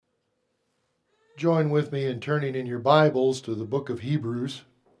Join with me in turning in your Bibles to the book of Hebrews.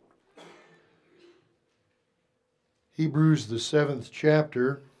 Hebrews, the 7th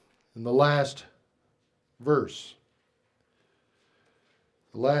chapter, and the last verse.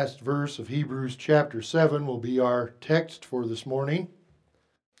 The last verse of Hebrews chapter 7 will be our text for this morning.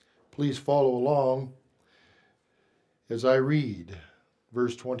 Please follow along as I read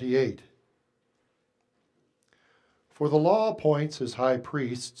verse 28. For the law appoints as high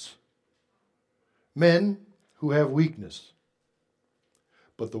priests men who have weakness.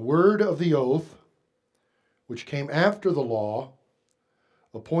 But the word of the oath, which came after the law,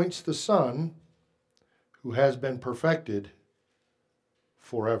 appoints the Son who has been perfected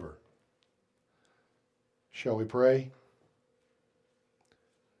forever. Shall we pray?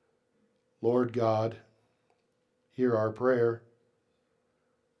 Lord God, hear our prayer.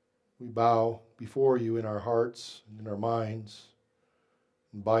 We bow before you in our hearts and in our minds.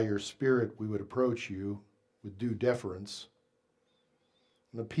 And by your Spirit, we would approach you with due deference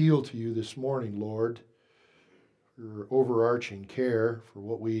and appeal to you this morning, Lord, for your overarching care for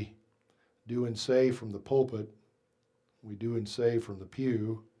what we do and say from the pulpit, we do and say from the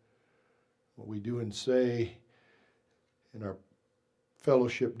pew, what we do and say in our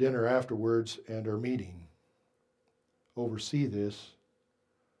fellowship dinner afterwards and our meeting. Oversee this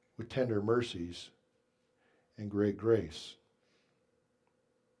with tender mercies and great grace.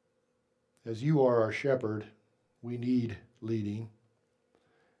 As you are our shepherd, we need leading.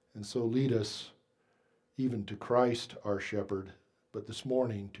 And so lead us even to Christ our shepherd, but this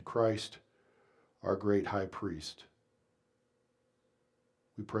morning to Christ our great high priest.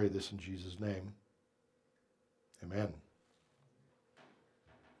 We pray this in Jesus' name. Amen.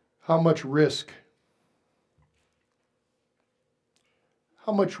 How much risk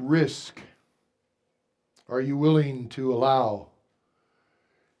are you willing to allow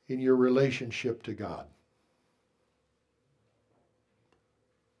in your relationship to God?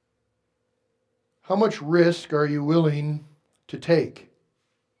 How much risk are you willing to take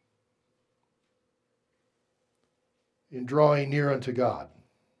in drawing near unto God?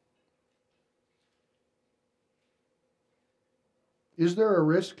 Is there a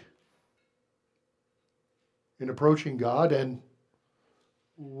risk in approaching God, and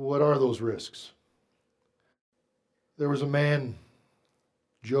what are those risks? There was a man,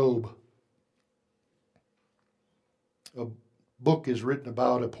 Job. A book is written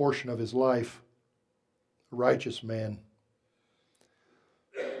about a portion of his life, a righteous man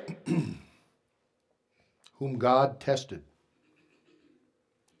whom God tested.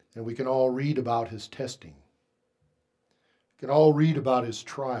 And we can all read about his testing. We can all read about his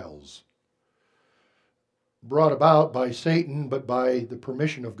trials, brought about by Satan, but by the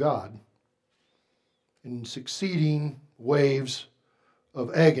permission of God, in succeeding waves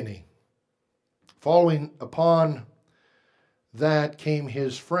of agony. Following upon that came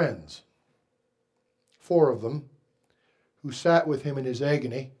his friends, 4 of them, who sat with him in his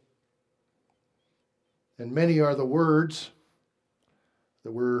agony. And many are the words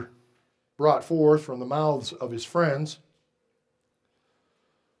that were brought forth from the mouths of his friends,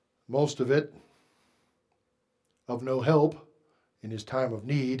 most of it of no help in his time of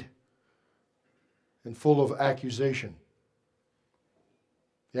need and full of accusation.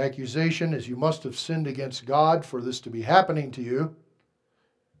 The accusation is, you must have sinned against God for this to be happening to you.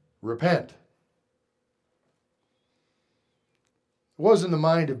 Repent. There was in the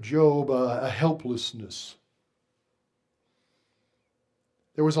mind of Job a helplessness.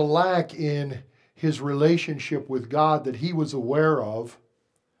 There was a lack in his relationship with God that he was aware of,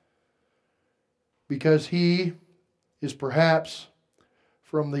 because he is perhaps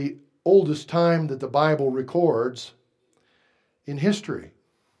from the oldest time that the Bible records in history.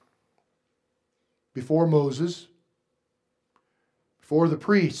 Before Moses, before the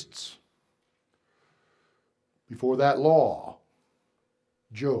priests, before that law,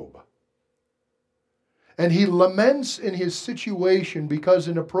 Job. And he laments in his situation because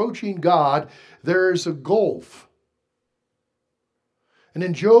in approaching God, there is a gulf. And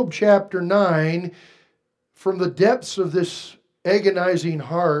in Job chapter 9, from the depths of this agonizing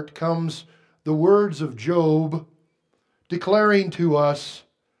heart comes the words of Job declaring to us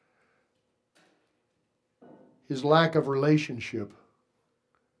his lack of relationship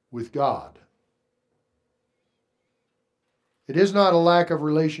with God. It is not a lack of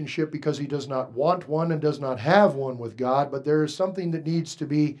relationship because he does not want one and does not have one with God, but there is something that needs to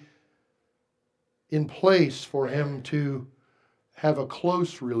be in place for him to have a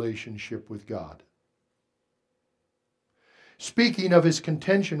close relationship with God. Speaking of his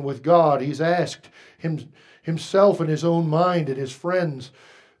contention with God, he's asked himself in his own mind and his friends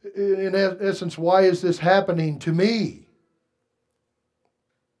In essence, why is this happening to me?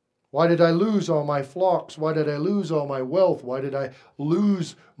 Why did I lose all my flocks? Why did I lose all my wealth? Why did I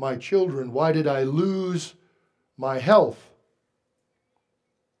lose my children? Why did I lose my health?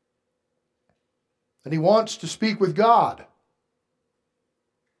 And he wants to speak with God.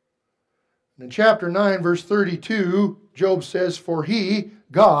 And in chapter 9, verse 32, Job says, "For he,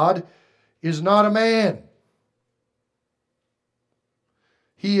 God, is not a man."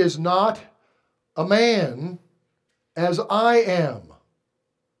 He is not a man as I am.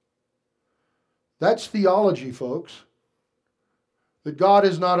 That's theology, folks. That God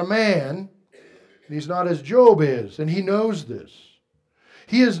is not a man, and he's not as Job is, and he knows this.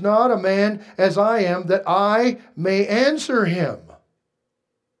 He is not a man as I am, that I may answer him,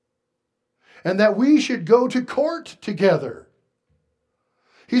 and that we should go to court together.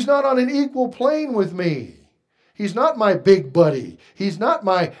 He's not on an equal plane with me. He's not my big buddy. He's not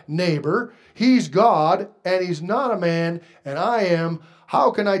my neighbor. He's God, and he's not a man, and I am.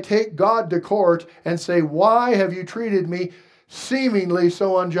 How can I take God to court and say, "Why have you treated me seemingly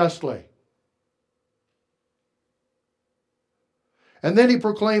so unjustly?" And then he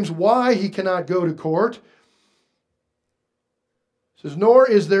proclaims why he cannot go to court. He says, "Nor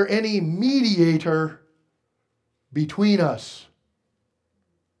is there any mediator between us."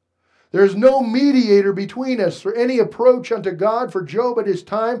 There's no mediator between us, for any approach unto God for Job at his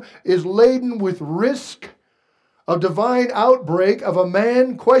time is laden with risk of divine outbreak of a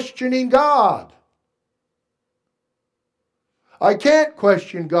man questioning God. I can't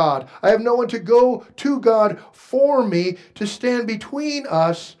question God. I have no one to go to God for me to stand between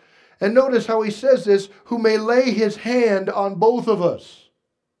us. And notice how he says this, "who may lay his hand on both of us."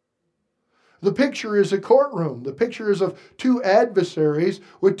 The picture is a courtroom. The picture is of two adversaries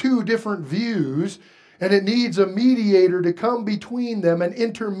with two different views, and it needs a mediator to come between them, an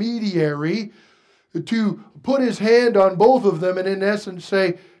intermediary, to put his hand on both of them and in essence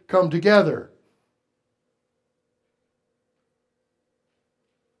say, "Come together."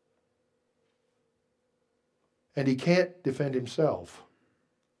 And he can't defend himself.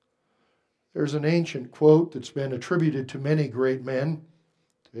 There's an ancient quote that's been attributed to many great men,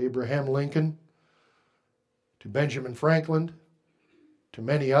 to Abraham Lincoln, to Benjamin Franklin, to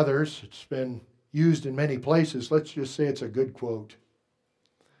many others. It's been used in many places. Let's just say it's a good quote.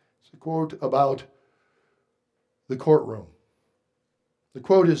 It's a quote about the courtroom. The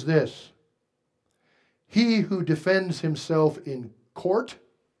quote is this: "He who defends himself in court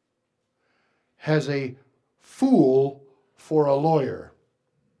has a fool for a lawyer."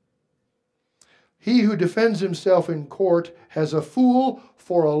 He who defends himself in court has a fool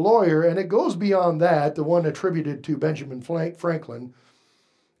for a lawyer, and it goes beyond that. The one attributed to Benjamin Franklin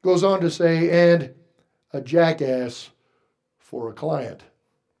goes on to say, "and a jackass for a client."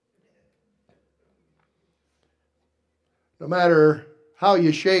 No matter how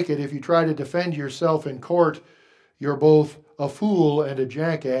you shake it, if you try to defend yourself in court, you're both a fool and a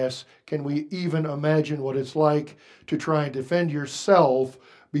jackass. Can we even imagine what it's like to try and defend yourself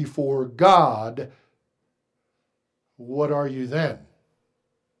before God? What are you then?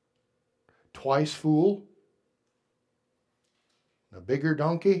 Twice fool? A bigger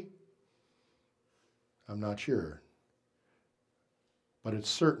donkey? I'm not sure. But it's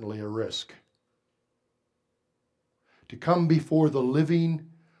certainly a risk. To come before the living,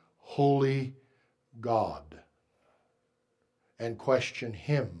 holy God and question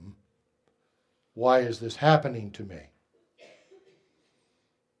him, why is this happening to me?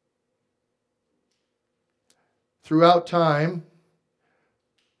 Throughout time,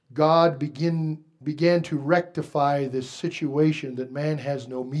 God began to rectify this situation that man has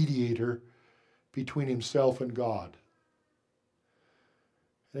no mediator between himself and God.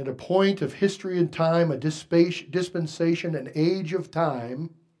 And at a point of history and time, a dispensation, an age of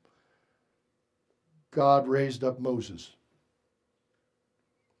time, God raised up Moses.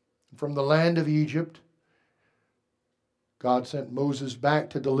 From the land of Egypt, God sent Moses back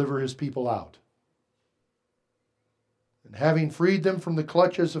to deliver his people out. And having freed them from the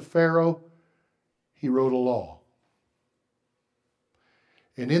clutches of Pharaoh, he wrote a law.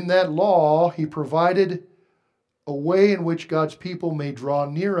 And in that law, he provided a way in which God's people may draw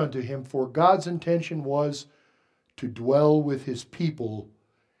near unto him, for God's intention was to dwell with his people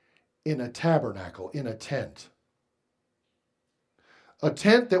in a tabernacle, in a tent. A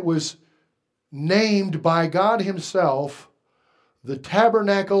tent that was named by God himself the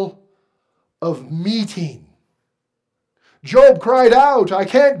tabernacle of meeting. Job cried out, I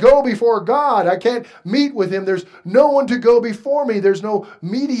can't go before God. I can't meet with him. There's no one to go before me. There's no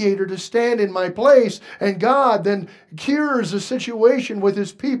mediator to stand in my place. And God then cures the situation with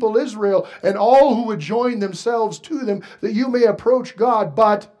his people Israel and all who would join themselves to them, that you may approach God,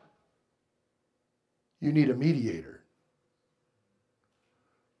 but you need a mediator.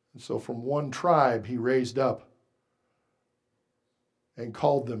 And so from one tribe he raised up and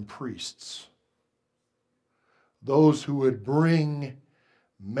called them priests. Those who would bring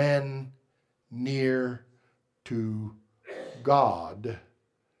men near to God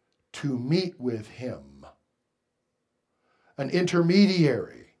to meet with him. An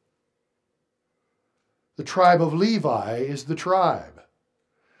intermediary. The tribe of Levi is the tribe.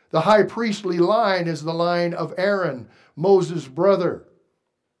 The high priestly line is the line of Aaron, Moses' brother.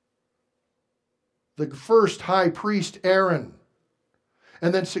 The first high priest, Aaron.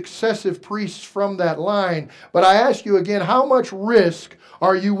 And then successive priests from that line. But I ask you again, how much risk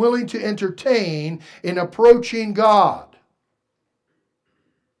are you willing to entertain in approaching God?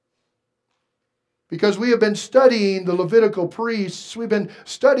 Because we have been studying the Levitical priests, we've been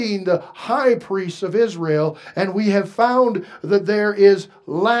studying the high priests of Israel, and we have found that there is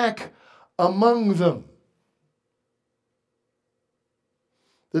lack among them.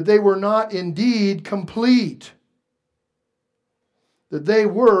 That they were not indeed complete. That they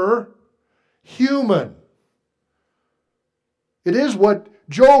were human. It is what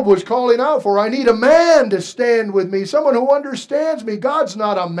Job was calling out for. I need a man to stand with me, someone who understands me. God's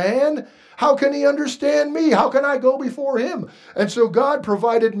not a man. How can he understand me? How can I go before him? And so God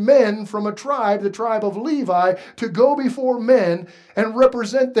provided men from a tribe, the tribe of Levi, to go before men and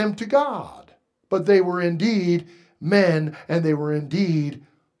represent them to God. But they were indeed men, and they were indeed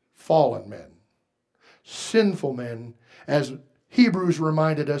fallen men. Sinful men, as Hebrews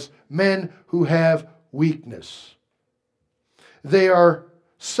reminded us, men who have weakness. They are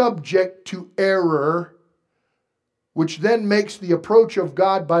subject to error, which then makes the approach of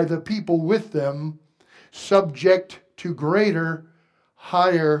God by the people with them subject to greater,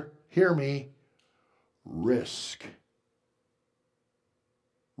 higher, hear me, risk.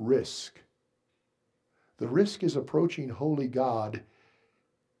 Risk. The risk is approaching holy God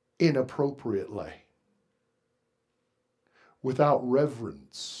inappropriately. Without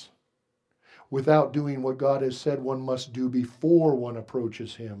reverence, without doing what God has said one must do before one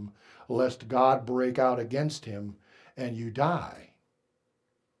approaches him, lest God break out against him and you die.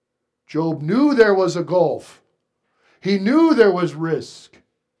 Job knew there was a gulf. He knew there was risk.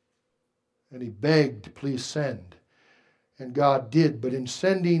 And he begged, please send. And God did. But in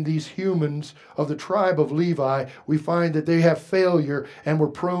sending these humans of the tribe of Levi, we find that they have failure and were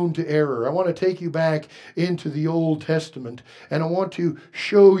prone to error. I want to take you back into the Old Testament, and I want to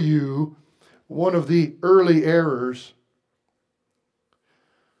show you one of the early errors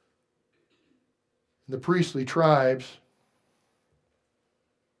in the priestly tribes.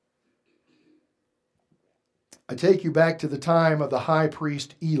 I take you back to the time of the high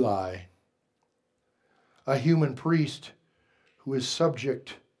priest Eli, a human priest who is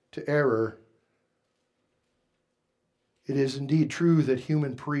subject to error. It is indeed true that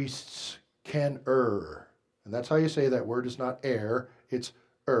human priests can err. And that's how you say that word. It's not err, it's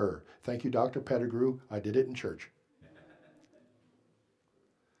err. Thank you, Dr. Pettigrew. I did it in church.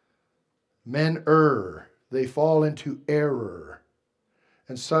 Men err. They fall into error.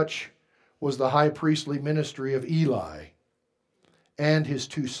 And such was the high priestly ministry of Eli and his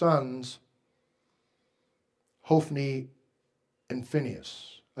two sons, Hophni and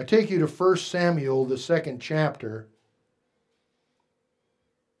Phinehas. I take you to 1 Samuel, the 2nd chapter.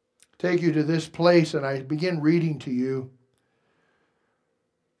 Take you to this place, and I begin reading to you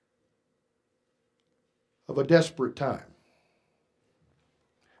of a desperate time.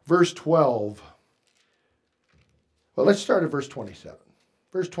 Verse 12. Well, let's start at verse 27.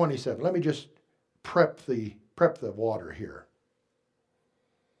 Verse 27. Let me just prep the water here.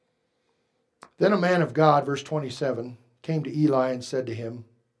 Then a man of God, verse 27, came to Eli and said to him,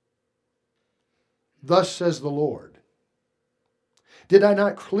 Thus says the Lord, did I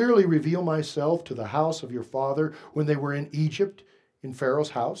not clearly reveal myself to the house of your father when they were in Egypt, in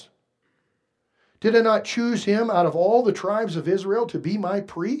Pharaoh's house? Did I not choose him out of all the tribes of Israel to be my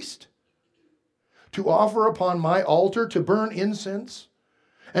priest, to offer upon my altar, to burn incense,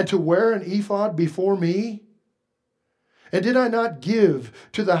 and to wear an ephod before me? And did I not give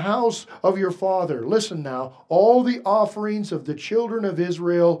to the house of your father, listen now, all the offerings of the children of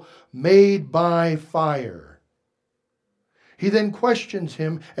Israel made by fire? He then questions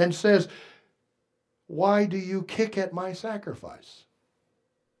him and says, Why do you kick at my sacrifice?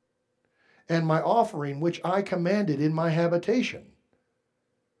 and my offering which I commanded in my habitation.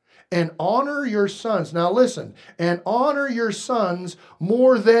 And honor your sons. Now listen, and honor your sons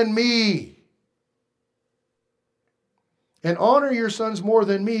more than me. And honor your sons more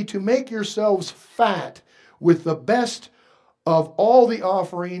than me, to make yourselves fat with the best of all the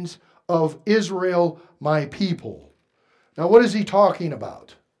offerings of Israel, my people. Now what is he talking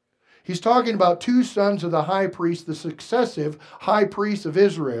about? He's talking about two sons of the high priest, the successive high priests of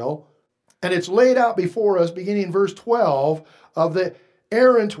Israel. And it's laid out before us, beginning in verse 12, of the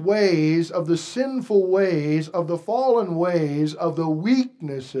errant ways, of the sinful ways, of the fallen ways, of the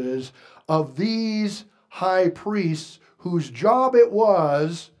weaknesses of these high priests, whose job it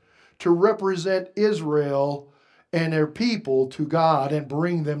was to represent Israel and their people to God and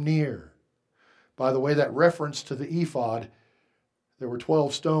bring them near. By the way, that reference to the ephod, there were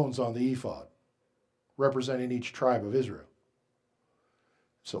 12 stones on the ephod, representing each tribe of Israel.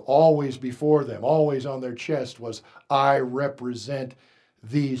 So always before them, always on their chest was, I represent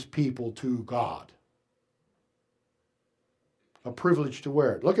these people to God. A privilege to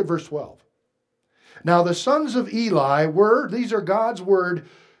wear it. Look at verse 12. Now the sons of Eli were, these are God's word,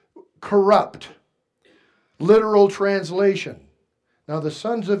 corrupt. Literal translation. Now the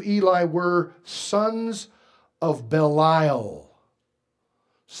sons of Eli were sons of Belial.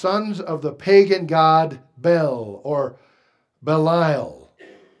 Sons of the pagan god Bel, or Belial,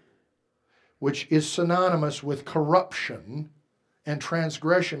 which is synonymous with corruption and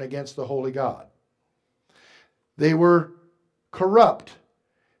transgression against the holy God. They were corrupt.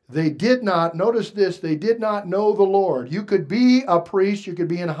 They did not, notice this, they did not know the Lord. You could be a priest, you could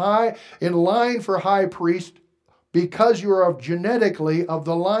be in line for high priest because you are genetically of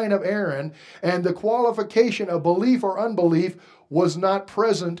the line of Aaron, and the qualification of belief or unbelief was not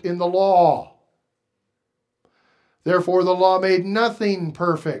present in the law. Therefore, the law made nothing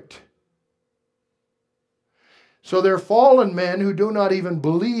perfect. So they're fallen men who do not even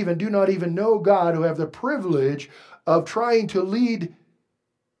believe and do not even know God, who have the privilege of trying to lead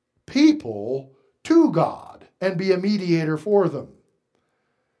people to God and be a mediator for them.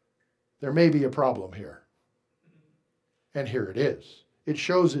 There may be a problem here. And here it is. It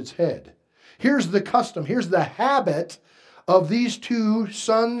shows its head. Here's the custom, here's the habit of these two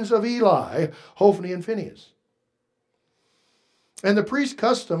sons of Eli, Hophni and Phinehas. And the priest's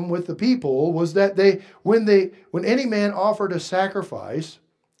custom with the people was that when any man offered a sacrifice,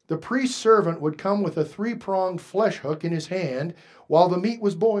 the priest's servant would come with a 3-pronged flesh hook in his hand while the meat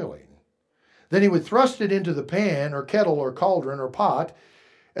was boiling. Then he would thrust it into the pan or kettle or cauldron or pot,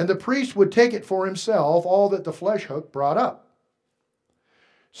 and the priest would take it for himself, all that the flesh hook brought up.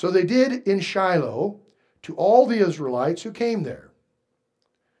 So they did in Shiloh to all the Israelites who came there.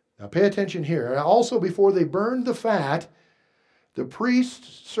 Now pay attention here. And also before they burned the fat, the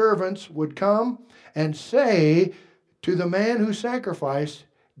priest's servants would come and say to the man who sacrificed,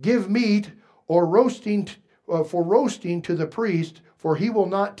 give meat or roasting to the priest, for he will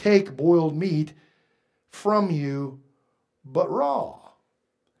not take boiled meat from you, but raw.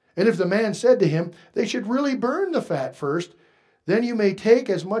 And if the man said to him, they should really burn the fat first, then you may take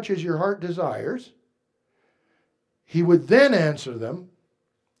as much as your heart desires, he would then answer them,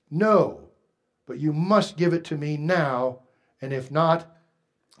 no, but you must give it to me now, and if not,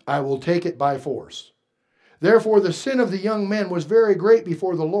 I will take it by force. Therefore the sin of the young men was very great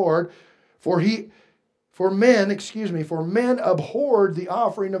before the Lord, for men abhorred the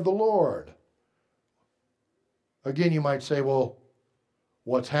offering of the Lord. Again, you might say, well,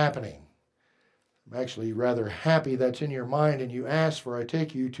 what's happening? I'm actually rather happy that's in your mind and you ask, for I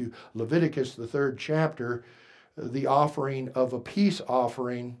take you to Leviticus, the 3rd chapter, the offering of a peace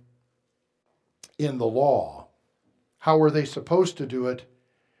offering in the law. How were they supposed to do it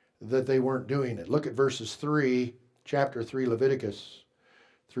that they weren't doing it? Look at verses 3, chapter 3, Leviticus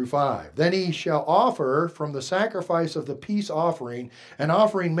through 5. Then he shall offer from the sacrifice of the peace offering an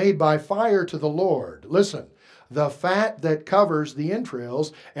offering made by fire to the Lord. Listen, the fat that covers the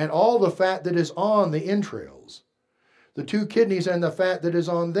entrails and all the fat that is on the entrails, the 2 kidneys and the fat that is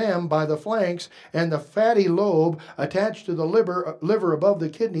on them by the flanks, and the fatty lobe attached to the liver above the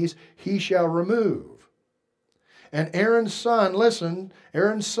kidneys, he shall remove. And Aaron's son, listen,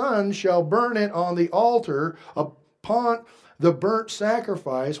 Aaron's son shall burn it on the altar upon the burnt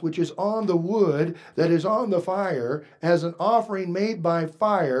sacrifice which is on the wood that is on the fire, as an offering made by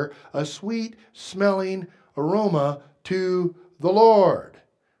fire, a sweet smelling aroma to the Lord.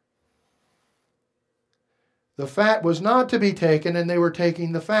 The fat was not to be taken, and they were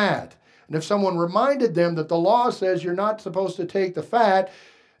taking the fat. And if someone reminded them that the law says you're not supposed to take the fat,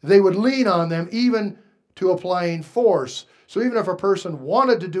 they would lean on them even to applying force. So even if a person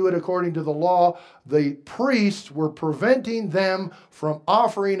wanted to do it according to the law, the priests were preventing them from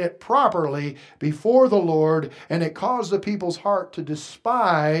offering it properly before the Lord, and it caused the people's heart to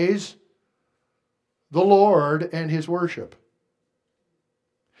despise the Lord and his worship.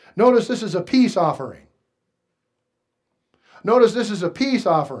 Notice this is a peace offering. Notice this is a peace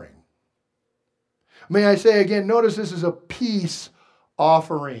offering. May I say again, notice this is a peace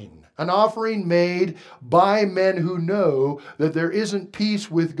offering. An offering made by men who know that there isn't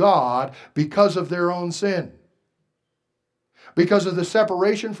peace with God because of their own sin. Because of the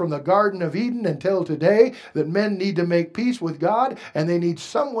separation from the Garden of Eden until today, that men need to make peace with God, and they need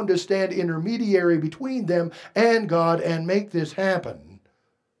someone to stand intermediary between them and God and make this happen.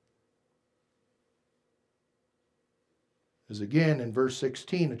 As again in verse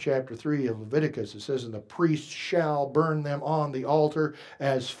 16 of chapter 3 of Leviticus, it says, "And the priest shall burn them on the altar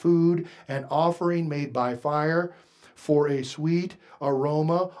as food, an offering made by fire, for a sweet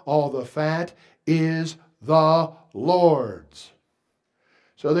aroma. All the fat is the Lord's."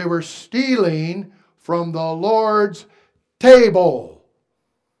 So they were stealing from the Lord's table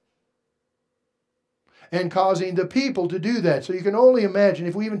and causing the people to do that. So you can only imagine,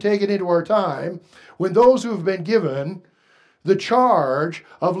 if we even take it into our time, when those who have been given the charge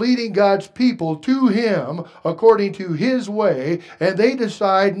of leading God's people to Him according to His way, and they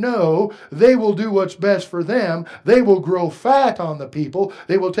decide, no, they will do what's best for them. They will grow fat on the people.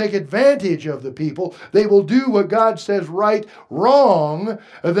 They will take advantage of the people. They will do what God says right, wrong.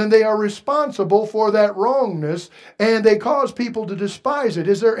 And then they are responsible for that wrongness, and they cause people to despise it.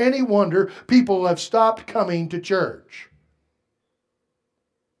 Is there any wonder people have stopped coming to church?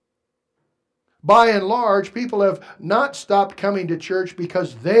 By and large, people have not stopped coming to church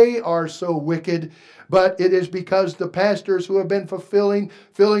because they are so wicked, but it is because the pastors who have been filling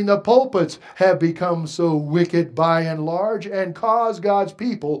the pulpits have become so wicked by and large and cause God's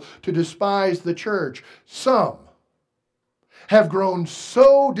people to despise the church. Some have grown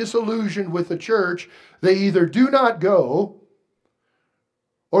so disillusioned with the church, they either do not go,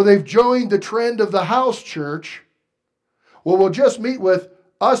 or they've joined the trend of the house church. Well, we'll just meet with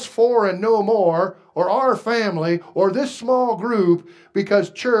us four and no more, or our family, or this small group, because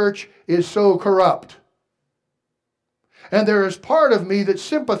church is so corrupt. And there is part of me that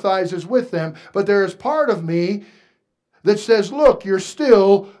sympathizes with them, but there is part of me that says, look, you're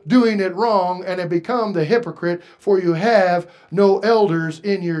still doing it wrong and have become the hypocrite, for you have no elders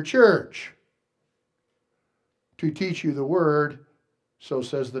in your church to teach you the word, so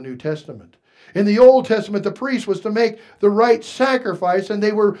says the New Testament. In the Old Testament, the priest was to make the right sacrifice, and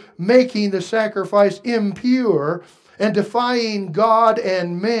they were making the sacrifice impure and defying God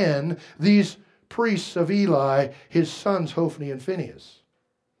and men, these priests of Eli, his sons Hophni and Phinehas.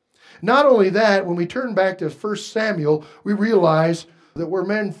 Not only that, when we turn back to 1 Samuel, we realize that where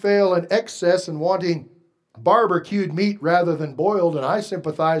men fail in excess and wanting barbecued meat rather than boiled, and I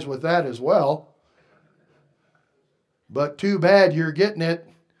sympathize with that as well. But too bad you're getting it,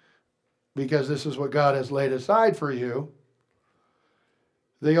 because this is what God has laid aside for you.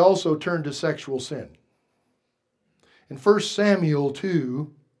 They also turned to sexual sin. In 1 Samuel 2,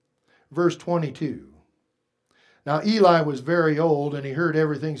 verse 22. Now Eli was very old, and he heard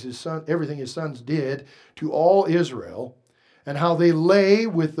everything his sons did to all Israel, and how they lay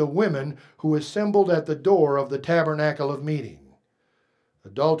with the women who assembled at the door of the tabernacle of meeting,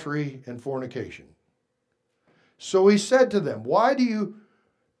 adultery and fornication. So he said to them, why do you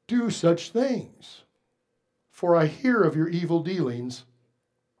do such things? For I hear of your evil dealings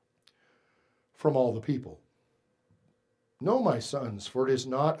from all the people. No, my sons, for it is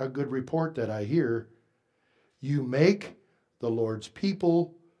not a good report that I hear. You make the Lord's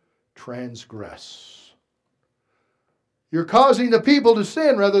people transgress. You're causing the people to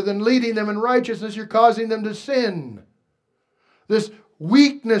sin rather than leading them in righteousness. You're causing them to sin. This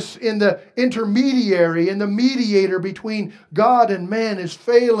weakness in the intermediary, in the mediator between God and man, is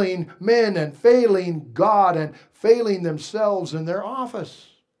failing men and failing God and failing themselves in their office.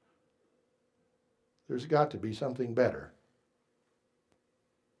 There's got to be something better.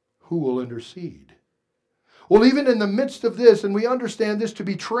 Who will intercede? Well, even in the midst of this, and we understand this to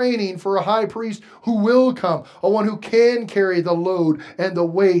be training for a high priest who will come, a one who can carry the load and the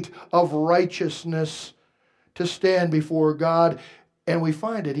weight of righteousness to stand before God. And we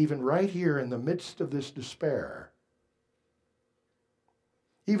find it even right here in the midst of this despair.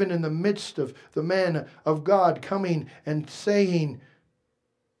 Even in the midst of the man of God coming and saying,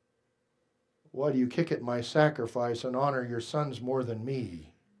 why do you kick at my sacrifice and honor your sons more than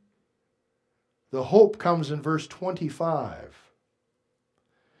me? The hope comes in verse 25.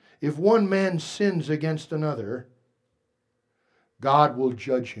 If one man sins against another, God will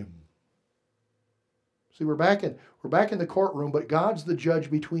judge him. See, we're back in the courtroom, but God's the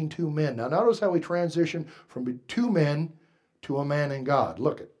judge between two men. Now notice how we transition from two men to a man and God.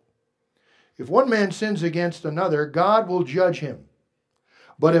 Look it. If one man sins against another, God will judge him.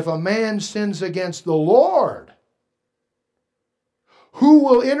 But if a man sins against the Lord, who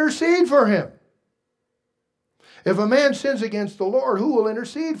will intercede for him? If a man sins against the Lord, who will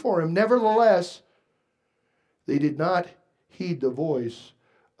intercede for him? Nevertheless, they did not heed the voice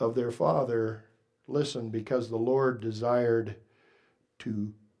of their father. Listen, because the Lord desired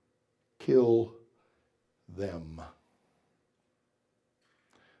to kill them.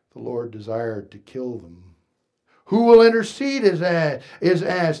 The Lord desired to kill them. Who will intercede is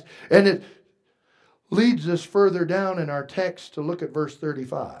asked. And it leads us further down in our text to look at verse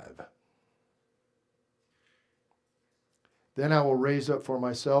 35. Then I will raise up for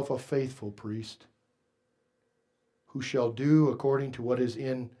myself a faithful priest who shall do according to what is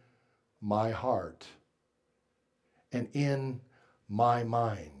in my heart and in my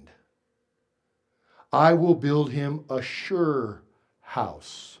mind. I will build him a sure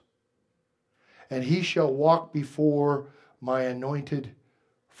house, and he shall walk before my anointed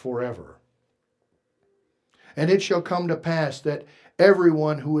forever. And it shall come to pass that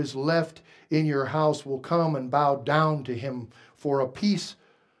everyone who is left in your house will come and bow down to him for a piece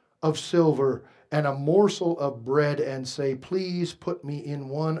of silver and a morsel of bread, and say, please put me in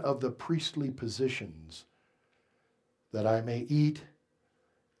one of the priestly positions, that I may eat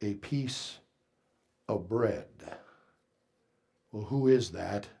a piece of bread. Well, who is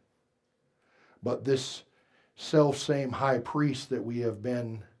that? But this selfsame high priest that we have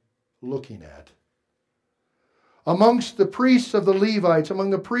been looking at. Amongst the priests of the Levites, among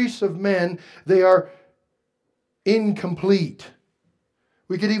the priests of men, they are incomplete.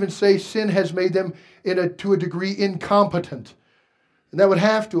 We could even say sin has made them to a degree incompetent. And that would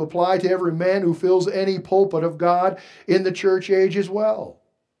have to apply to every man who fills any pulpit of God in the church age as well.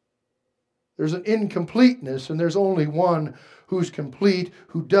 There's an incompleteness, and there's only one who's complete,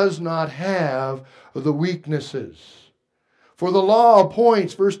 who does not have the weaknesses. For the law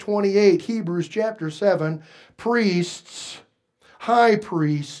appoints, verse 28, Hebrews chapter 7, priests, high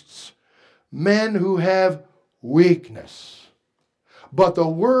priests, men who have weakness. But the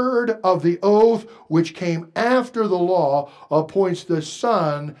word of the oath which came after the law appoints the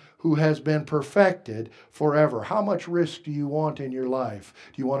Son who has been perfected forever. How much risk do you want in your life?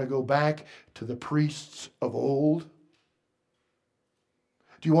 Do you want to go back to the priests of old?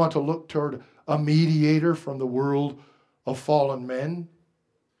 Do you want to look toward a mediator from the world of fallen men?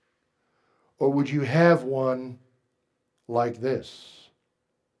 Or would you have one like this?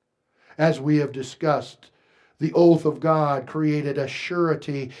 As we have discussed, the oath of God created a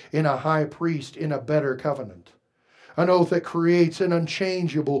surety in a high priest in a better covenant. An oath that creates an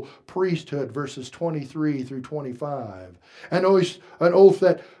unchangeable priesthood, verses 23 through 25. An oath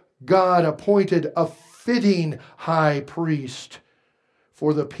that God appointed a fitting high priest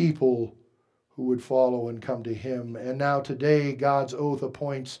for the people who would follow and come to him. And now today, God's oath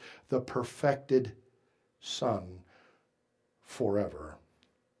appoints the perfected Son forever.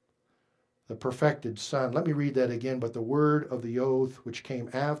 The perfected Son. Let me read that again. But the word of the oath which came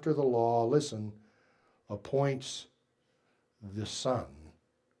after the law, listen, appoints the Son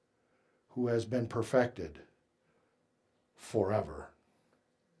who has been perfected forever.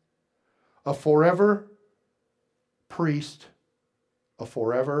 A forever priest, a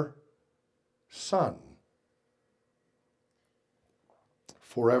forever Son.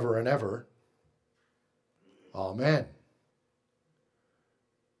 Forever and ever. Amen.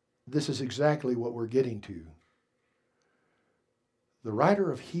 This is exactly what we're getting to. The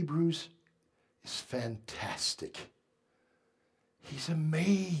writer of Hebrews is fantastic. He's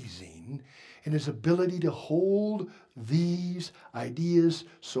amazing in his ability to hold these ideas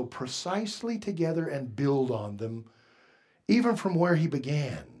so precisely together and build on them, even from where he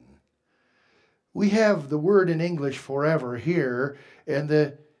began. We have the word in English forever here, and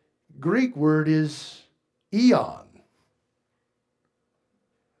the Greek word is eon.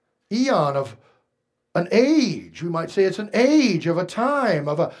 Eon of an age. We might say it's an age of a time,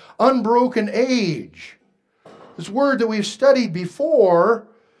 of an unbroken age. This word that we've studied before,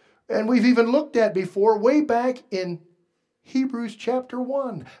 and we've even looked at before, way back in Hebrews chapter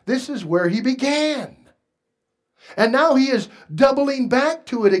 1. This is where he began. And now he is doubling back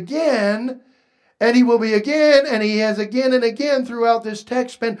to it again, and he will be again, and he has again and again throughout this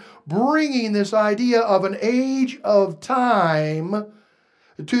text been bringing this idea of an age of time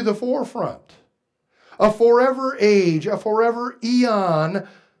to the forefront. A forever age, a forever eon.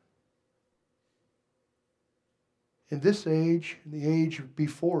 In this age, in the age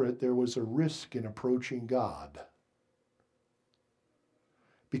before it, there was a risk in approaching God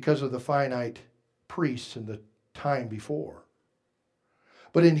because of the finite priests in the time before.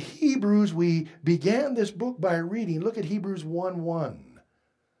 But in Hebrews, we began this book by reading, look at Hebrews 1:1.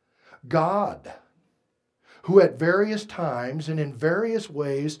 God, who at various times and in various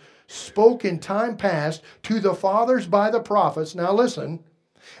ways spoke in time past to the fathers by the prophets, now listen,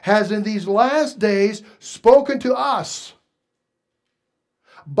 has in these last days spoken to us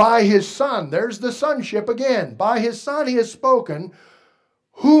by His Son. There's the sonship again. By His Son He has spoken,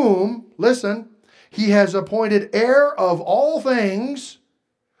 whom, listen, He has appointed heir of all things,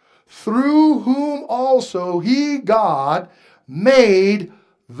 through whom also He, God, made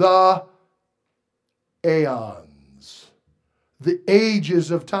the aeons, the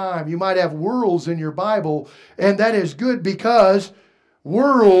ages of time. You might have worlds in your Bible, and that is good because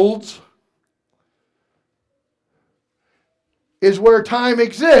worlds is where time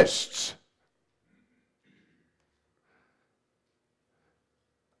exists.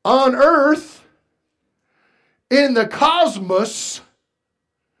 On earth, in the cosmos,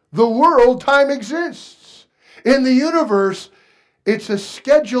 the world, time exists. In the universe, it's a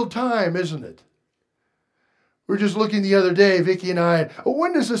scheduled time, isn't it? We were just looking the other day, Vicki and I,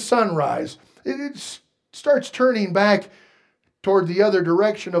 when does the sun rise? It starts turning back toward the other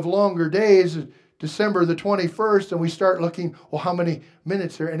direction of longer days, December the 21st, and we start looking, well, how many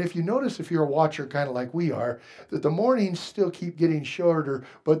minutes there? And if you notice, if you're a watcher kind of like we are, that the mornings still keep getting shorter,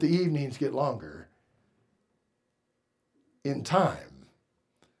 but the evenings get longer in time,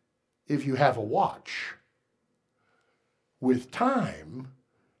 if you have a watch. With time,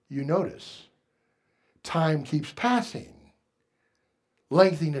 you notice, time keeps passing.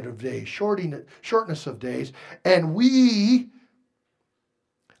 Lengthening of days, shortness of days, and we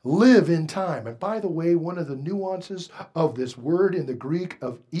live in time. And by the way, one of the nuances of this word in the Greek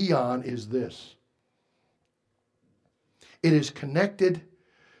of eon is this. It is connected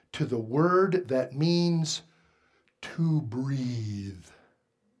to the word that means to breathe.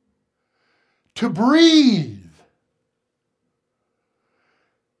 To breathe.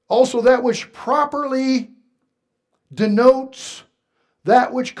 Also, that which properly denotes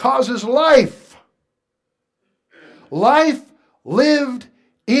that which causes life. Life lived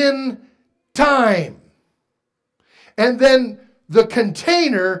in time. And then the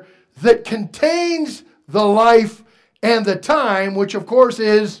container that contains the life and the time, which of course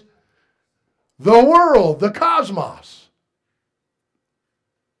is the world, the cosmos.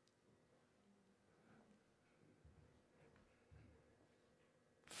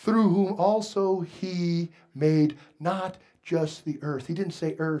 Through whom also He made not just the earth. He didn't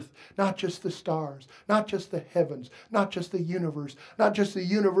say earth, not just the stars, not just the heavens, not just the universe, not just the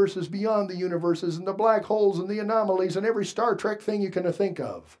universes beyond the universes and the black holes and the anomalies and every Star Trek thing you can think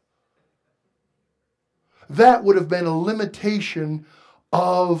of. That would have been a limitation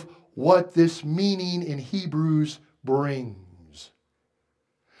of what this meaning in Hebrews brings.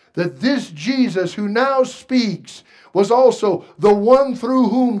 That this Jesus who now speaks was also the one through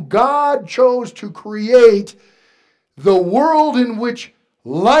whom God chose to create the world in which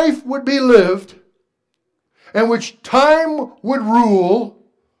life would be lived and which time would rule,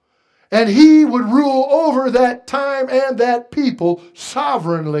 and He would rule over that time and that people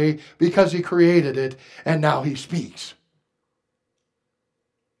sovereignly because He created it, and now He speaks.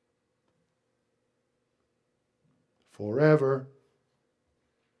 Forever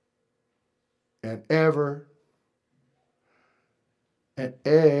and ever and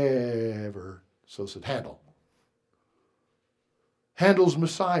ever. So said Handel. Handel's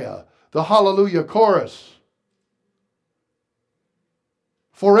Messiah, the Hallelujah chorus.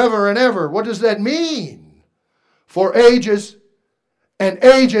 Forever and ever. What does that mean? For ages and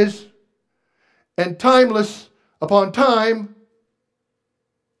timeless upon time,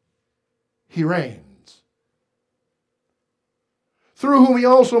 He reigns. Through whom He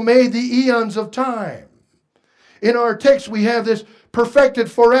also made the eons of time. In our text we have this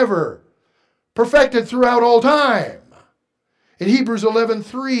perfected forever, perfected throughout all time. In Hebrews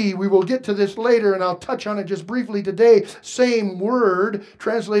 11:3, we will get to this later, and I'll touch on it just briefly today. Same word,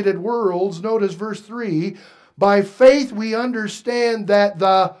 translated worlds. Notice verse 3. By faith we understand that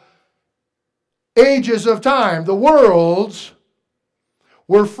the ages of time, the worlds,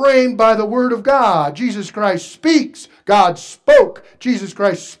 were framed by the Word of God. Jesus Christ speaks. God spoke. Jesus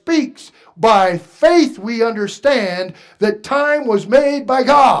Christ speaks. By faith we understand that time was made by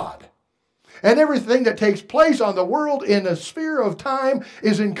God. And everything that takes place on the world in the sphere of time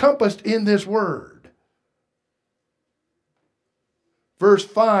is encompassed in this word. Verse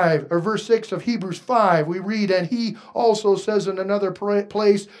 5 or verse 6 of Hebrews 5, we read, and he also says in another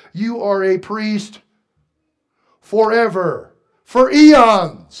place, you are a priest forever, for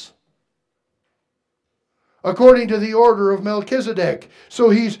eons, according to the order of Melchizedek. So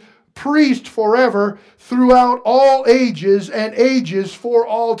he's priest forever throughout all ages and ages for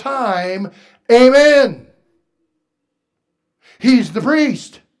all time. Amen. He's the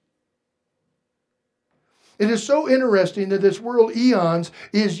priest. It is so interesting that this word eons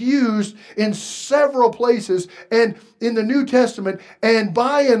is used in several places and in the New Testament, and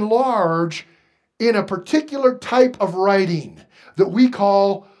by and large in a particular type of writing that we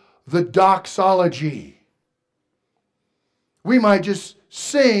call the doxology. We might just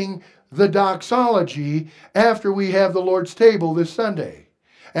sing the doxology after we have the Lord's table this Sunday.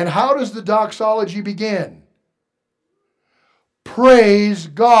 And how does the doxology begin? Praise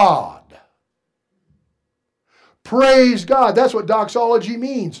God. Praise God. That's what doxology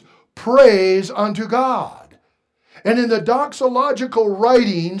means. Praise unto God. And in the doxological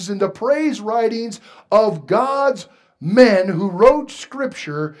writings, in the praise writings of God's men who wrote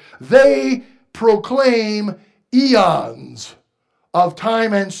Scripture, they proclaim eons of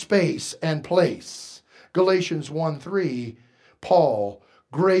time and space and place. Galatians 1:3, Paul,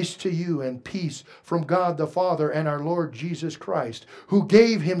 grace to you and peace from God the Father and our Lord Jesus Christ, who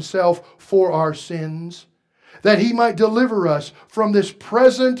gave himself for our sins, that he might deliver us from this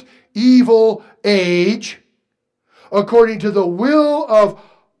present evil age, according to the will of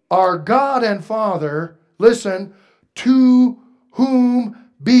our God and Father, listen, to whom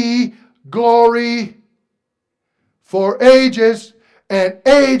be glory for ages and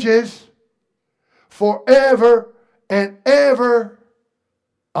ages, forever and ever.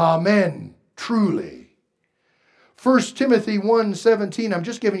 Amen. Truly. 1 Timothy 1:17, I'm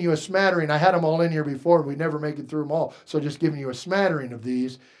just giving you a smattering. I had them all in here before, and we never make it through them all. So just giving you a smattering of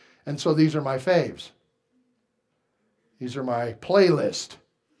these. And so these are my faves. These are my playlist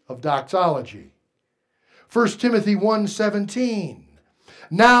of doxology. 1 Timothy 1:17,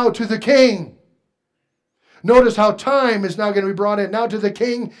 now to the King. Notice how time is now going to be brought in. Now to the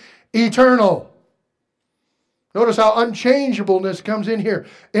King eternal. Notice how unchangeableness comes in here.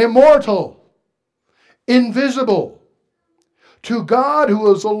 Immortal. Invisible, to God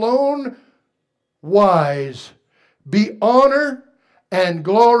who is alone wise, be honor and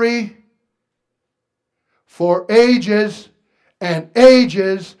glory for ages and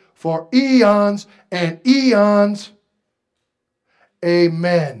ages, for eons and eons.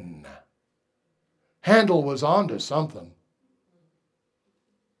 Amen. Handel was on to something.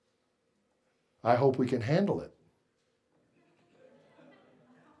 I hope we can handle it.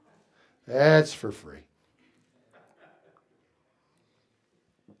 That's for free.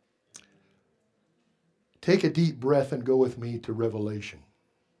 Take a deep breath and go with me to Revelation.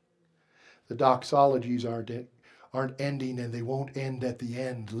 The doxologies aren't ending, and they won't end at the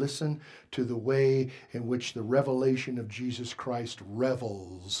end. Listen to the way in which the revelation of Jesus Christ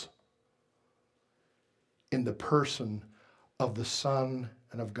revels in the person of the Son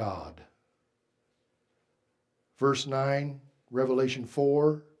and of God. Verse 9, Revelation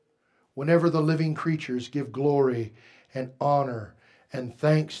 4, whenever the living creatures give glory and honor and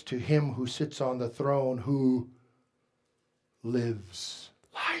thanks to him who sits on the throne, who lives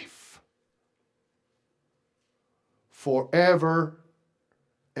life forever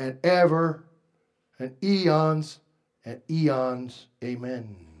and ever and eons and eons.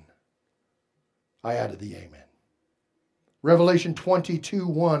 Amen. I added the amen. Revelation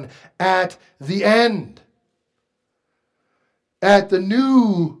 22:1, at the end, at the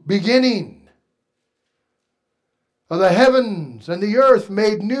new beginning of the heavens and the earth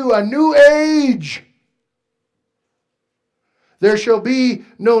made new, a new age. There shall be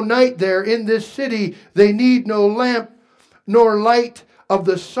no night there in this city. They need no lamp nor light of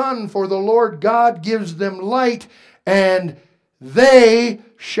the sun, for the Lord God gives them light, and they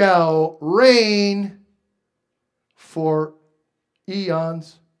shall reign for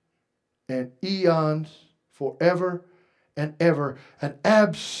eons and eons, forever and ever. An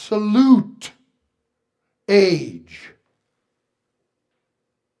absolute age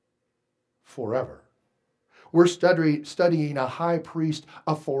forever. We're studying a high priest,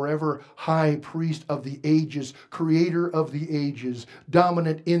 a forever high priest of the ages, creator of the ages,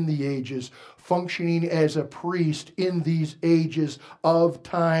 dominant in the ages, functioning as a priest in these ages of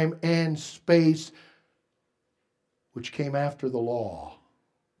time and space, which came after the law.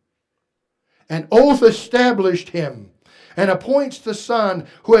 An oath established him, and appoints the Son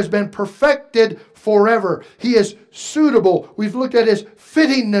who has been perfected forever. He is suitable. We've looked at his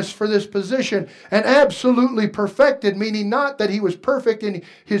fittingness for this position, and absolutely perfected, meaning not that he was perfect in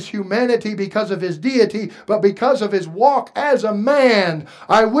his humanity because of his deity, but because of his walk as a man.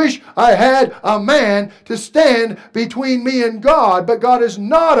 I wish I had a man to stand between me and God, but God is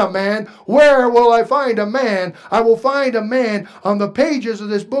not a man. Where will I find a man? I will find a man on the pages of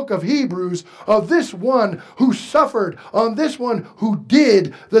this book of Hebrews, of this one who suffered, on this one who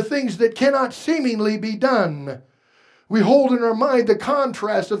did the things that cannot seemingly be done. We hold in our mind the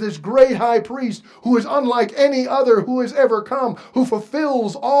contrast of this great high priest who is unlike any other who has ever come, who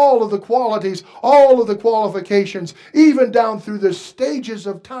fulfills all of the qualities, all of the qualifications, even down through the stages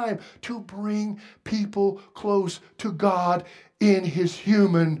of time to bring people close to God in his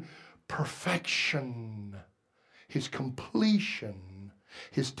human perfection, his completion,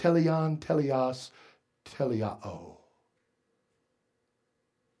 his teleon, teleos, teleao.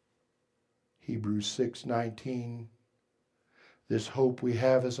 Hebrews 6:19. This hope we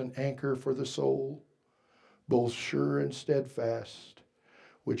have as an anchor for the soul, both sure and steadfast,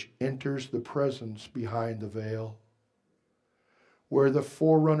 which enters the presence behind the veil, where the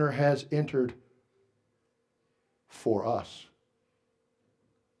forerunner has entered for us.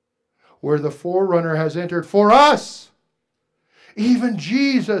 Where the forerunner has entered for us. Even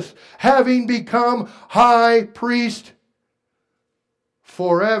Jesus, having become high priest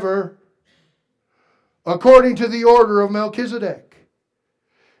forever, according to the order of Melchizedek.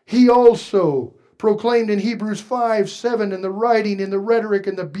 He also proclaimed in Hebrews 5:7 in the writing, in the rhetoric,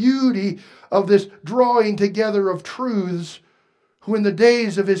 and the beauty of this drawing together of truths, who in the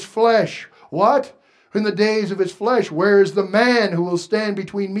days of his flesh, what? In the days of his flesh, where is the man who will stand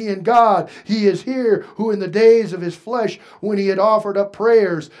between me and God? He is here, who in the days of his flesh, when he had offered up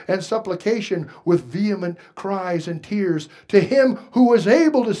prayers and supplication with vehement cries and tears to him who was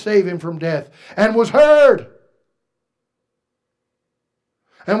able to save him from death, and was heard.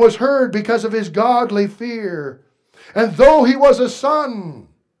 And was heard because of his godly fear. And though he was a son,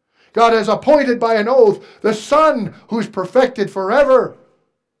 God has appointed by an oath the Son who's perfected forever.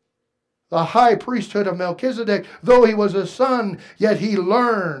 The high priesthood of Melchizedek, though he was a son, yet he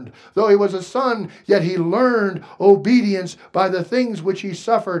learned. Though he was a son, yet he learned obedience by the things which he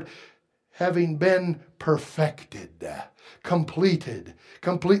suffered, having been perfected, completed,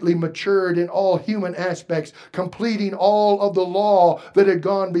 completely matured in all human aspects, completing all of the law that had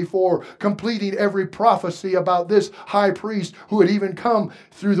gone before, completing every prophecy about this high priest who had even come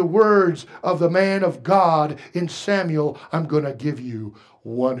through the words of the man of God in Samuel. I'm going to give you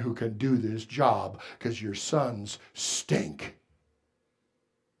one who can do this job because your sons stink.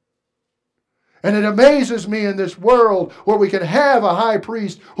 And it amazes me in this world where we can have a high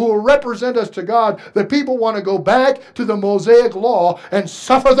priest who will represent us to God that people want to go back to the Mosaic law and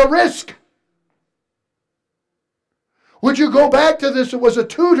suffer the risk. Would you go back to this? It was a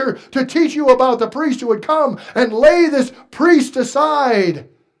tutor to teach you about the priest who would come and lay this priest aside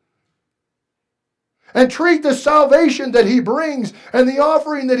and treat the salvation that he brings and the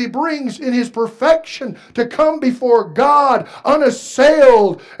offering that he brings in his perfection to come before God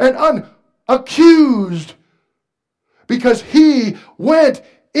unassailed and unaccused, because he went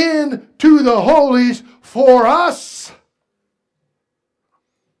into the holies for us.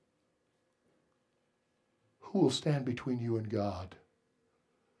 Who will stand between you and God?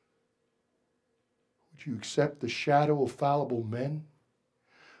 Would you accept the shadow of fallible men?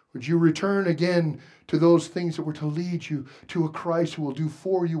 Would you return again to those things that were to lead you to a Christ who will do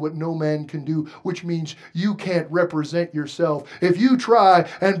for you what no man can do, which means you can't represent yourself. If you try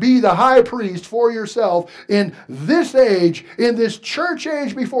and be the high priest for yourself in this age, in this church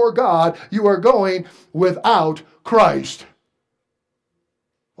age before God, you are going without Christ.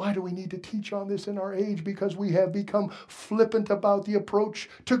 Why do we need to teach on this in our age? Because we have become flippant about the approach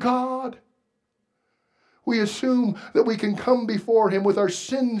to God. We assume that we can come before him with our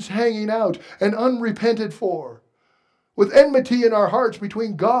sins hanging out and unrepented for, with enmity in our hearts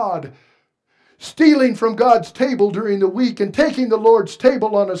between God, stealing from God's table during the week and taking the Lord's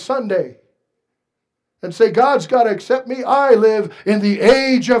table on a Sunday, and say, God's got to accept me. I live in the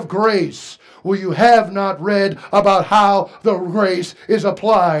age of grace. Well, you have not read about how the grace is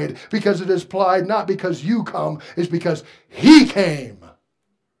applied, because it is applied not because you come, it's because he came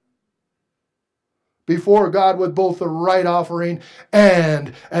before God with both the right offering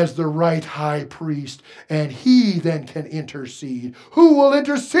and as the right high priest. And he then can intercede. Who will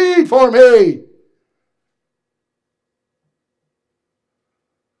intercede for me?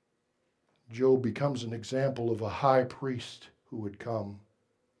 Job becomes an example of a high priest who would come.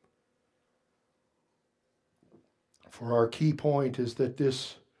 For our key point is that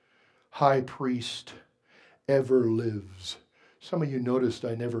this high priest ever lives. Some of you noticed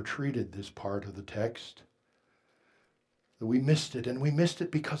I never treated this part of the text. We missed it, and we missed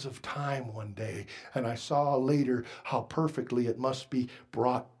it because of time one day. And I saw later how perfectly it must be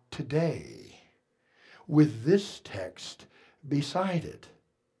brought today with this text beside it.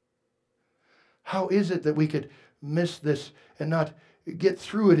 How is it that we could miss this and not get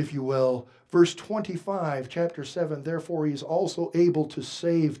through it, if you will? Verse 25, chapter 7, therefore he is also able to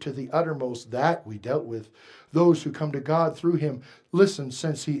save to the uttermost, that we dealt with, those who come to God through him. Listen,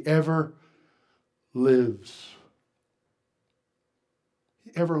 since he ever lives.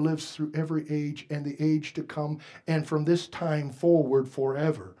 He ever lives through every age and the age to come, and from this time forward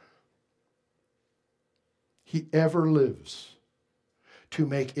forever. He ever lives to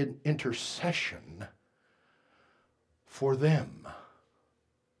make an intercession for them.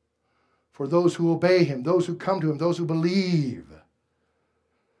 For those who obey him, those who come to him, those who believe.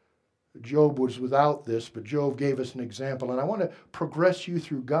 Job was without this, but Job gave us an example. And I want to progress you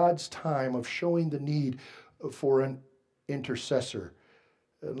through God's time of showing the need for an intercessor.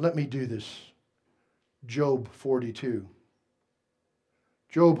 Let me do this. Job 42.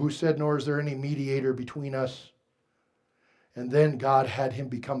 Job, who said, nor is there any mediator between us. And then God had him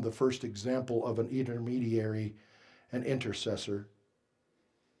become the first example of an intermediary, an intercessor.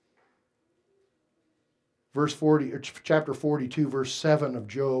 Chapter 42, verse 7 of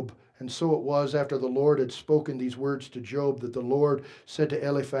Job. And so it was after the Lord had spoken these words to Job that the Lord said to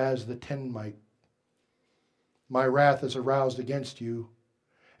Eliphaz the Temanite, my wrath is aroused against you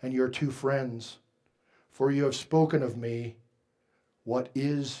and your two friends, for you have spoken of me what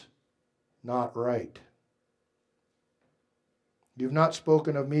is not right. You've not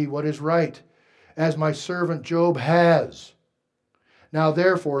spoken of me what is right, as my servant Job has. Now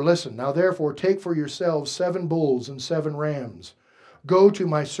therefore, listen, take for yourselves 7 bulls and 7 rams. Go to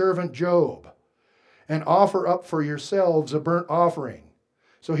my servant Job and offer up for yourselves a burnt offering.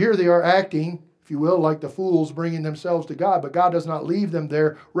 So here they are acting, if you will, like the fools bringing themselves to God, but God does not leave them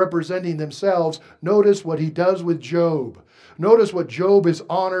there representing themselves. Notice what he does with Job. Notice what Job is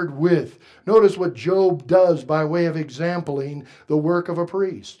honored with. Notice what Job does by way of exempling the work of a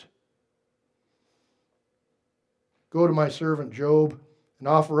priest. Go to my servant Job and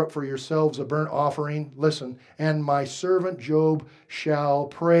offer up for yourselves a burnt offering. Listen, and my servant Job shall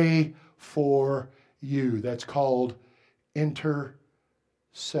pray for you. That's called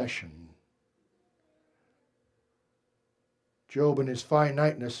intercession. Job in his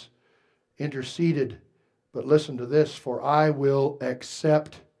finiteness interceded, but listen to this, for I will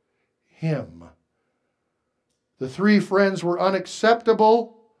accept him. The 3 friends were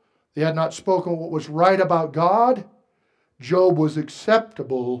unacceptable. They had not spoken what was right about God. Job was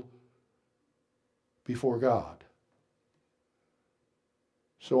acceptable before God.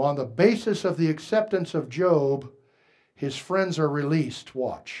 So on the basis of the acceptance of Job, his friends are released.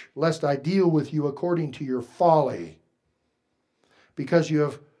 Watch, lest I deal with you according to your folly, because you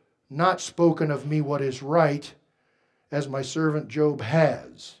have not spoken of me what is right, as my servant Job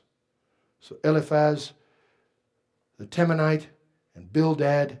has. So Eliphaz the Temanite, and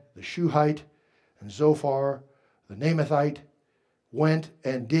Bildad the Shuhite, and Zophar the Naamathite went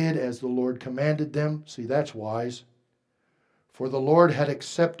and did as the Lord commanded them. See, that's wise. For the Lord had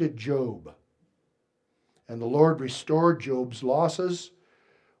accepted Job, and the Lord restored Job's losses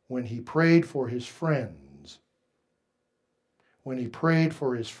when he prayed for his friends. When he prayed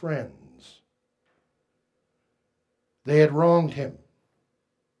for his friends. They had wronged him,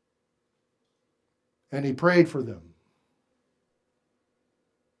 and he prayed for them.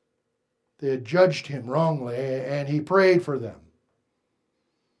 They had judged him wrongly, and he prayed for them.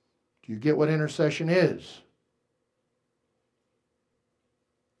 Do you get what intercession is?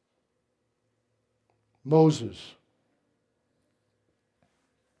 Moses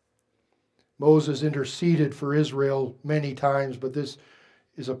interceded for Israel many times, but this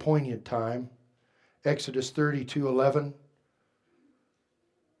is a poignant time. Exodus 32:11.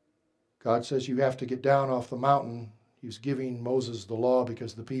 God says you have to get down off the mountain. He's giving Moses the law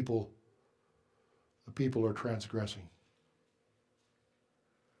because the people are transgressing.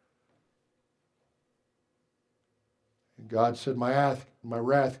 And God said, my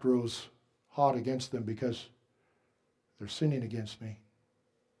wrath grows hot against them because they're sinning against me.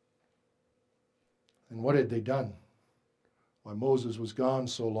 And what had they done? While Moses was gone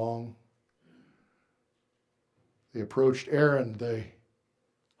so long, they approached Aaron, the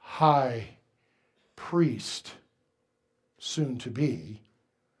high priest, soon to be,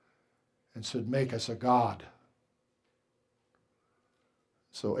 and said, make us a god.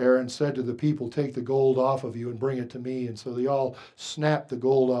 So Aaron said to the people, take the gold off of you and bring it to me. And so they all snapped the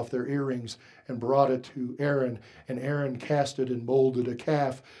gold off their earrings and brought it to Aaron. And Aaron cast it and molded a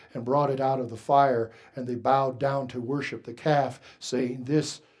calf and brought it out of the fire. And they bowed down to worship the calf, saying,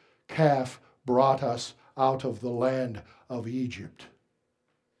 this calf brought us out of the land of Egypt.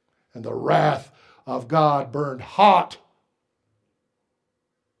 And the wrath of God burned hot,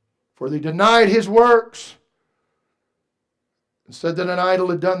 for they denied his works, and said that an idol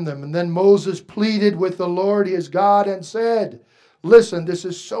had done them. And then Moses pleaded with the Lord his God and said, listen, this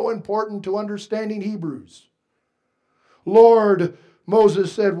is so important to understanding Hebrews. Lord,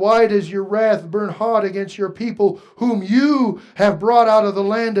 Moses said, why does your wrath burn hot against your people, whom you have brought out of the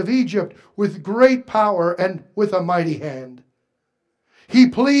land of Egypt with great power and with a mighty hand? He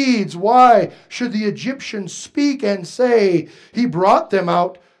pleads, why should the Egyptians speak and say, he brought them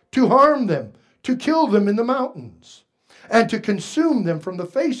out to harm them, to kill them in the mountains, and to consume them from the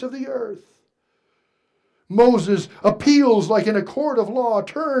face of the earth? Moses appeals like in a court of law,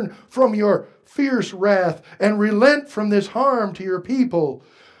 turn from your fierce wrath and relent from this harm to your people.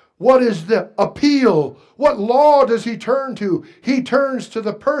 What is the appeal? What law does he turn to? He turns to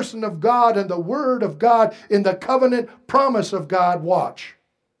the person of God and the word of God in the covenant promise of God. Watch.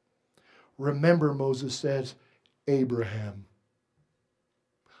 Remember, Moses says, Abraham,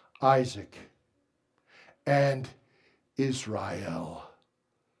 Isaac, and Israel.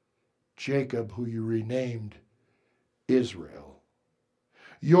 Jacob, who you renamed Israel.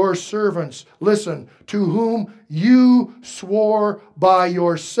 Your servants, listen, to whom you swore by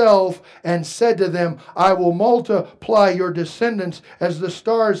yourself and said to them, I will multiply your descendants as the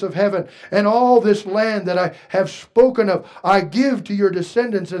stars of heaven, and all this land that I have spoken of I give to your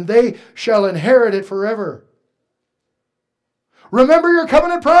descendants, and they shall inherit it forever. Remember your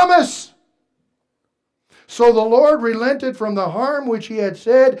covenant promise. So the Lord relented from the harm which he had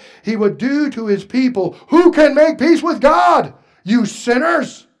said he would do to his people. Who can make peace with God? You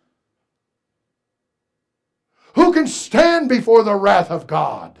sinners! Who can stand before the wrath of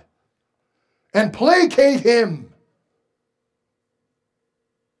God and placate him?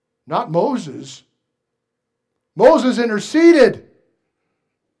 Not Moses. Moses interceded.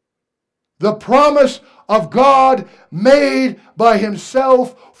 The promise of God made by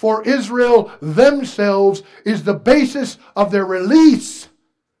himself for Israel themselves is the basis of their release,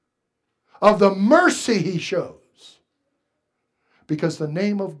 of the mercy he shows. Because the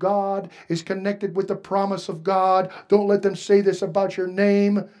name of God is connected with the promise of God. Don't let them say this about your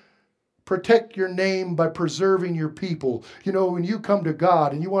name. Protect your name by preserving your people. You know, when you come to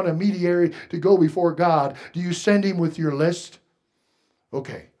God and you want a mediator to go before God, do you send him with your list?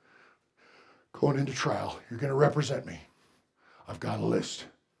 Okay, going into trial, you're going to represent me. I've got a list.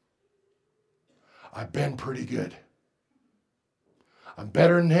 I've been pretty good. I'm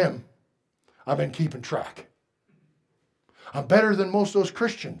better than him. I've been keeping track. I'm better than most of those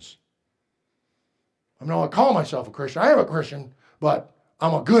Christians. I mean, I call myself a Christian. I am a Christian, but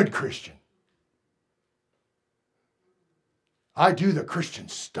I'm a good Christian. I do the Christian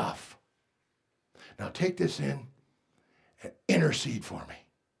stuff. Now take this in and intercede for me.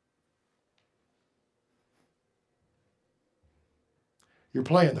 You're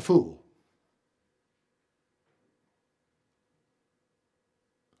playing the fool.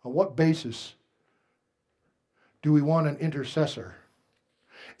 On what basis do we want an intercessor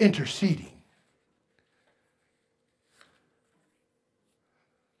interceding?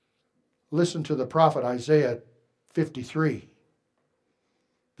 Listen to the prophet Isaiah 53.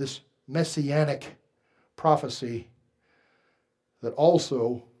 This messianic prophecy that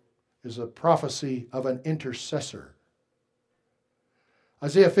also is a prophecy of an intercessor.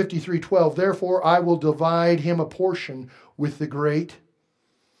 Isaiah 53:12, therefore I will divide him a portion with the great,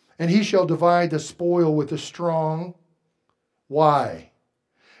 and he shall divide the spoil with the strong. Why?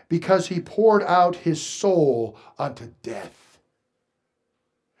 Because he poured out his soul unto death.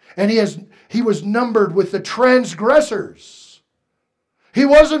 And he was numbered with the transgressors. He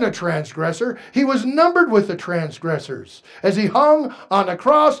wasn't a transgressor. He was numbered with the transgressors as he hung on a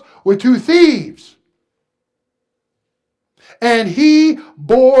cross with two thieves. And he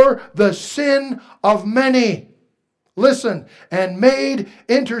bore the sin of many. Listen, and made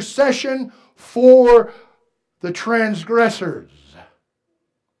intercession for the transgressors.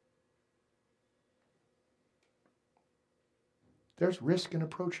 There's risk in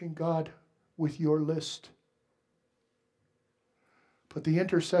approaching God with your list. But the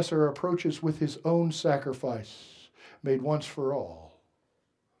intercessor approaches with his own sacrifice, made once for all.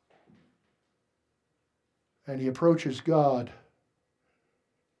 And he approaches God,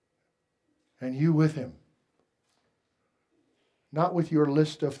 and you with him. Not with your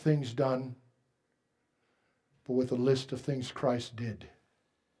list of things done, but with a list of things Christ did.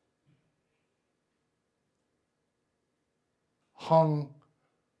 Hung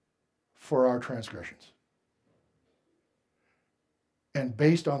for our transgressions. And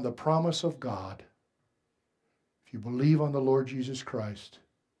based on the promise of God, if you believe on the Lord Jesus Christ,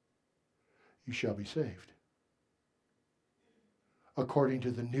 you shall be saved. According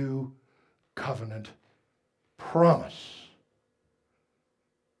to the new covenant promise.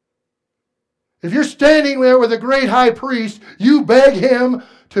 If you're standing there with a great high priest, you beg him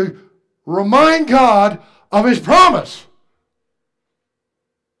to remind God of his promise.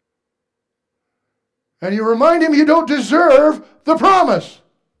 And you remind him you don't deserve the promise.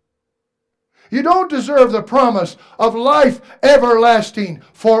 You don't deserve the promise of life everlasting,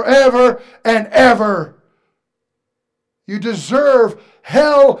 forever and ever. You deserve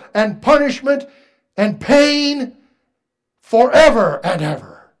hell and punishment and pain forever and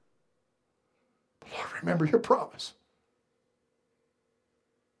ever. Lord, remember your promise.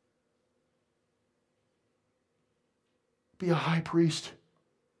 Be a high priest.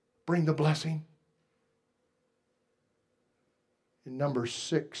 Bring the blessing. In Numbers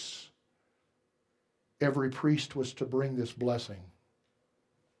 6, every priest was to bring this blessing.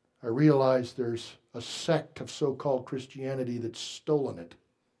 I realize there's a sect of so-called Christianity that's stolen it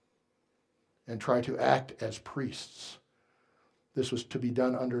and try to act as priests. This was to be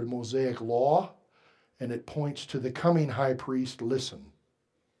done under the Mosaic law, and it points to the coming high priest. Listen.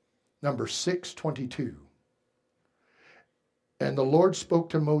 Numbers 6:22. And the Lord spoke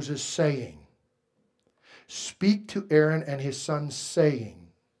to Moses, saying, Speak to Aaron and his sons, saying,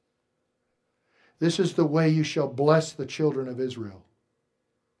 This is the way you shall bless the children of Israel.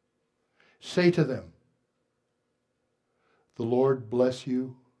 Say to them, The Lord bless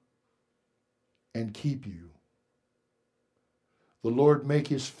you and keep you. The Lord make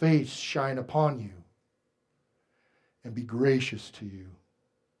his face shine upon you and be gracious to you.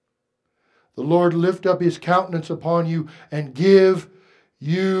 The Lord lift up his countenance upon you and give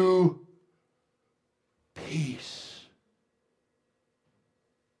you peace.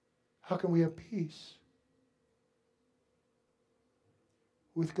 How can we have peace?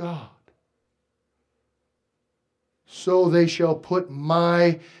 With God. So they shall put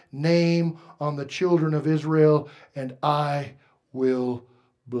my name on the children of Israel, and I will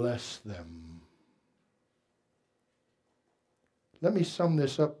bless them. Let me sum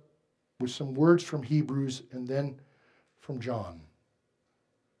this up with some words from Hebrews and then from John.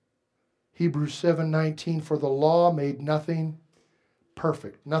 Hebrews 7:19, for the law made nothing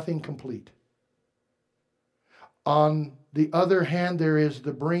perfect, nothing complete. On the other hand, there is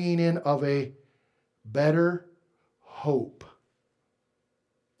the bringing in of a better hope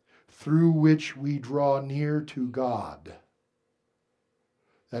through which we draw near to God.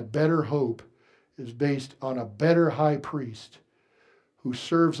 That better hope is based on a better high priest who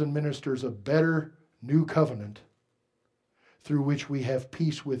serves and ministers a better new covenant through which we have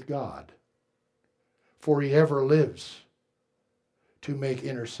peace with God. For he ever lives to make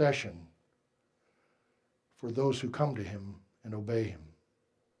intercession for those who come to him and obey him.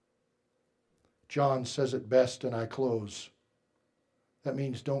 John says it best, and I close. That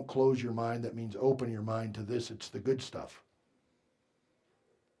means don't close your mind. That means open your mind to this. It's the good stuff.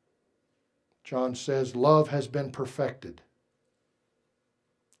 John says, love has been perfected.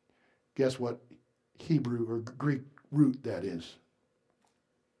 Guess what Hebrew or Greek root that is?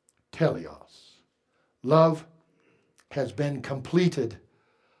 Teleos. Love has been completed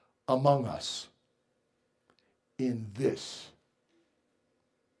among us in this,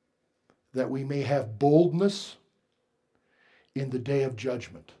 that we may have boldness in the day of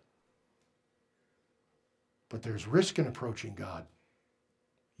judgment. But there's risk in approaching God.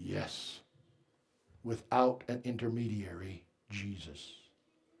 Yes. Without an intermediary, Jesus.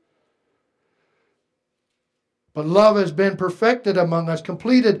 But love has been perfected among us,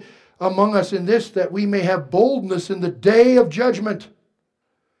 completed among us in this, that we may have boldness in the day of judgment.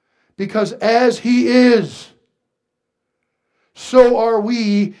 Because as he is, so are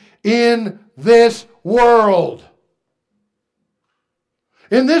we in this world.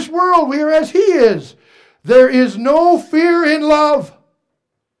 In this world, we are as he is. There is no fear in love.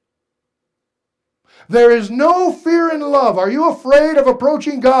 There is no fear in love. Are you afraid of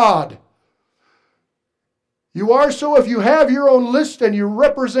approaching God? You are so if you have your own list and you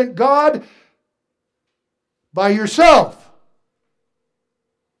represent God by yourself.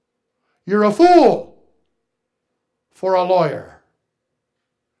 You're a fool for a lawyer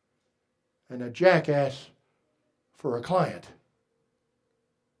and a jackass for a client.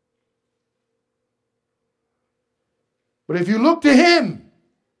 But if you look to Him,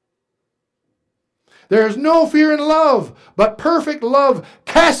 there is no fear in love, but perfect love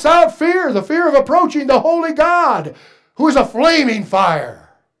casts out fear, the fear of approaching the holy God, who is a flaming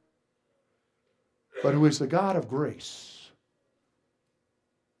fire, but who is the God of grace,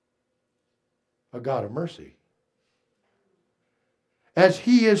 a God of mercy. As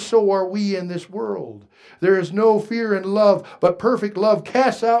He is, so are we in this world. There is no fear in love, but perfect love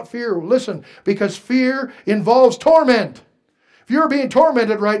casts out fear. Listen, because fear involves torment. If you're being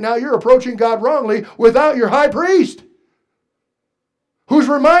tormented right now, you're approaching God wrongly without your high priest, who's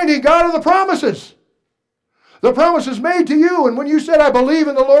reminding God of the promises. The promises made to you. And when you said, I believe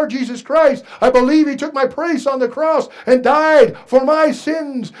in the Lord Jesus Christ, I believe He took my place on the cross and died for my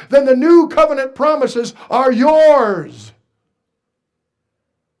sins, then the new covenant promises are yours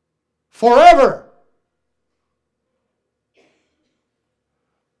forever.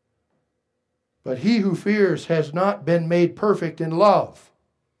 But he who fears has not been made perfect in love.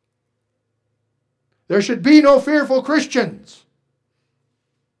 There should be no fearful Christians.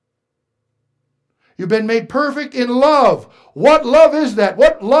 You've been made perfect in love. What love is that?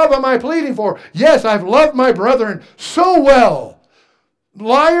 What love am I pleading for? Yes, I've loved my brethren so well.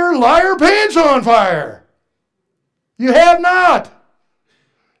 Liar, liar, pants on fire. You have not.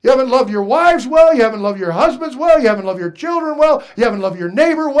 You haven't loved your wives well. You haven't loved your husbands well. You haven't loved your children well. You haven't loved your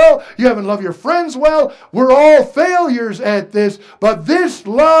neighbor well. You haven't loved your friends well. We're all failures at this. But this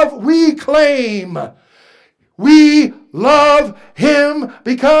love we claim. We love Him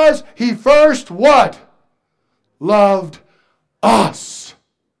because He first what? Loved us.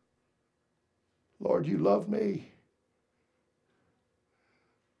 Lord, you love me.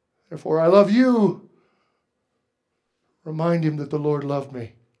 Therefore, I love you. Remind Him that the Lord loved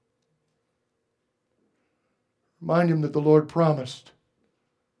me. Remind Him that the Lord promised.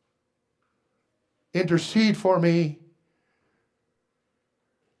 Intercede for me.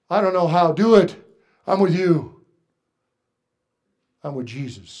 I don't know how. Do it. I'm with you. I'm with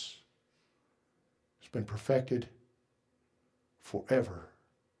Jesus. It's been perfected forever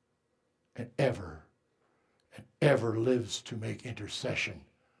and ever and ever lives to make intercession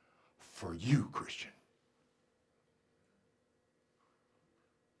for you, Christian.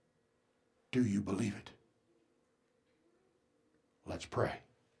 Do you believe it? Let's pray.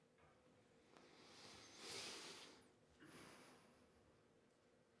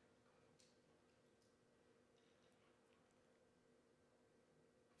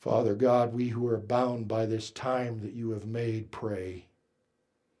 Father God, we who are bound by this time that you have made, pray.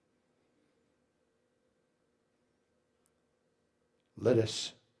 Let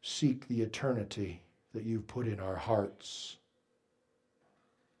us seek the eternity that you've put in our hearts.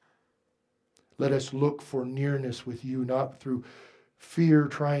 Let us look for nearness with you, not through fear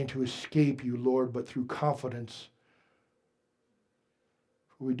trying to escape you, Lord, but through confidence.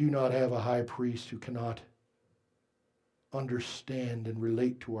 For we do not have a high priest who cannot understand and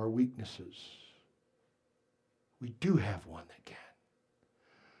relate to our weaknesses. We do have one that can.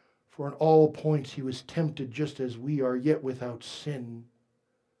 For in all points he was tempted just as we are, yet without sin.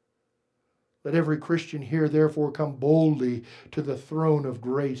 Let every Christian here therefore come boldly to the throne of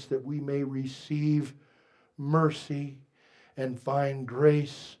grace, that we may receive mercy and find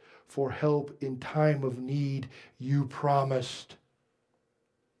grace for help in time of need. You promised,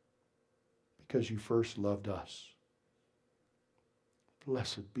 because you first loved us.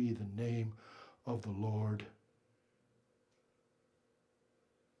 Blessed be the name of the Lord.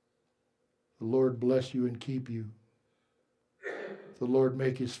 The Lord bless you and keep you. The Lord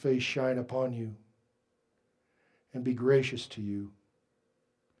make His face shine upon you and be gracious to you.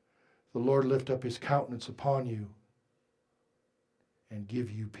 The Lord lift up His countenance upon you and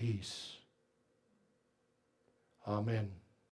give you peace. Amen.